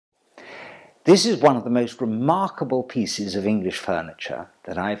This is one of the most remarkable pieces of English furniture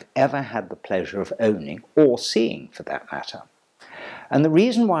that I've ever had the pleasure of owning, or seeing for that matter. And the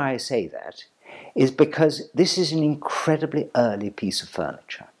reason why I say that is because this is an incredibly early piece of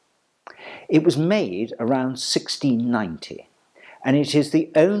furniture. It was made around 1690, and it is the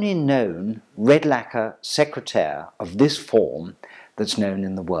only known red lacquer secretaire of this form that's known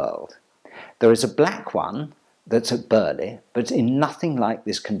in the world. There is a black one that's at Burley, but it's in nothing like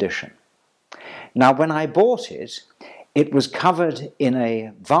this condition. Now, when I bought it, it was covered in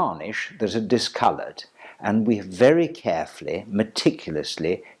a varnish that had discoloured, and we have very carefully,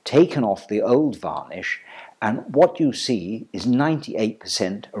 meticulously taken off the old varnish, and what you see is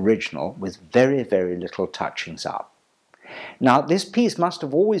 98% original with very, very little touchings up. Now, this piece must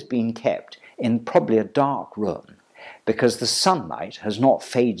have always been kept in probably a dark room, because the sunlight has not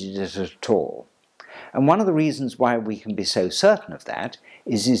faded it at all. And one of the reasons why we can be so certain of that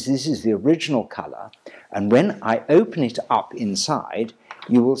is this is the original colour, and when I open it up inside,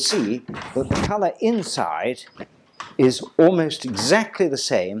 you will see that the colour inside is almost exactly the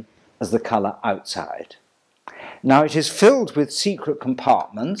same as the colour outside. Now, it is filled with secret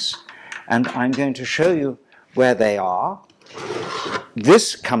compartments, and I'm going to show you where they are.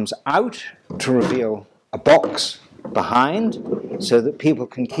 This comes out to reveal a box behind so that people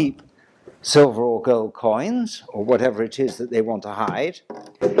can keep silver or gold coins or whatever it is that they want to hide.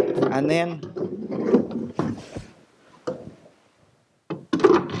 And then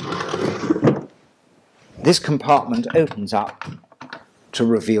this compartment opens up to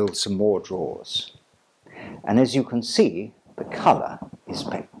reveal some more drawers. And as you can see, the colour is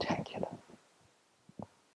spectacular.